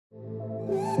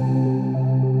Well,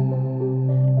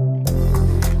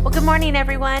 good morning,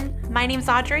 everyone. My name's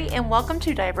Audrey, and welcome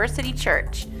to Diversity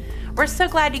Church. We're so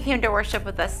glad you came to worship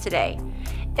with us today.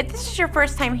 If this is your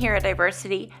first time here at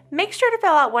Diversity, make sure to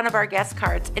fill out one of our guest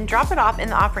cards and drop it off in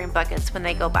the offering buckets when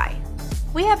they go by.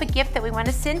 We have a gift that we want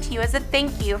to send to you as a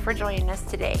thank you for joining us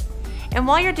today. And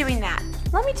while you're doing that,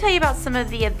 let me tell you about some of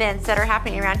the events that are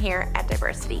happening around here at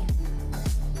Diversity.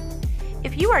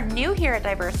 If you are new here at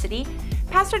Diversity,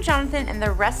 Pastor Jonathan and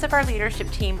the rest of our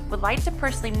leadership team would like to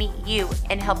personally meet you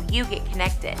and help you get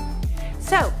connected.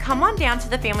 So come on down to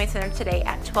the Family Center today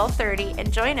at 12:30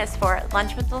 and join us for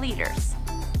Lunch with the Leaders.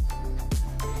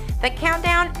 The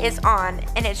countdown is on,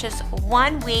 and it's just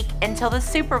 1 week until the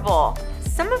Super Bowl.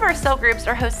 Some of our cell groups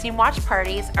are hosting watch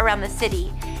parties around the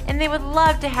city, and they would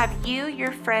love to have you,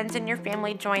 your friends, and your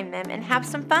family join them and have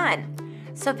some fun.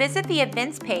 So visit the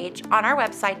events page on our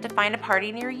website to find a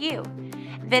party near you.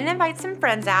 Then invite some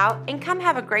friends out and come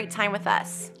have a great time with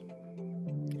us.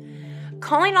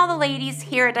 Calling all the ladies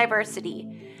here at Diversity,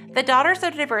 the Daughters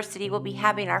of Diversity will be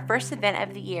having our first event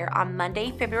of the year on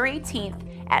Monday, February 18th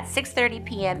at 6:30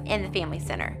 p.m. in the Family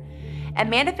Center.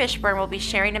 Amanda Fishburne will be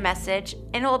sharing a message,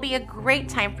 and it will be a great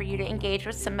time for you to engage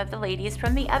with some of the ladies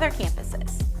from the other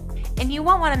campuses. And you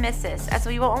won't want to miss this, as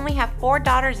we will only have 4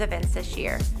 Daughters events this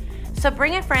year. So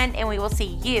bring a friend, and we will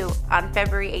see you on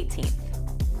February 18th.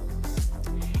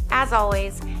 As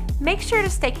always, make sure to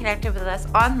stay connected with us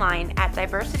online at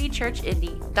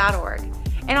diversitychurchindy.org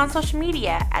and on social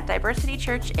media at Diversity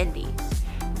Church Indy.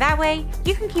 That way,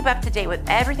 you can keep up to date with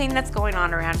everything that's going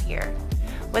on around here.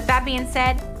 With that being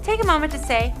said, take a moment to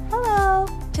say hello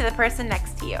to the person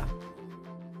next to you.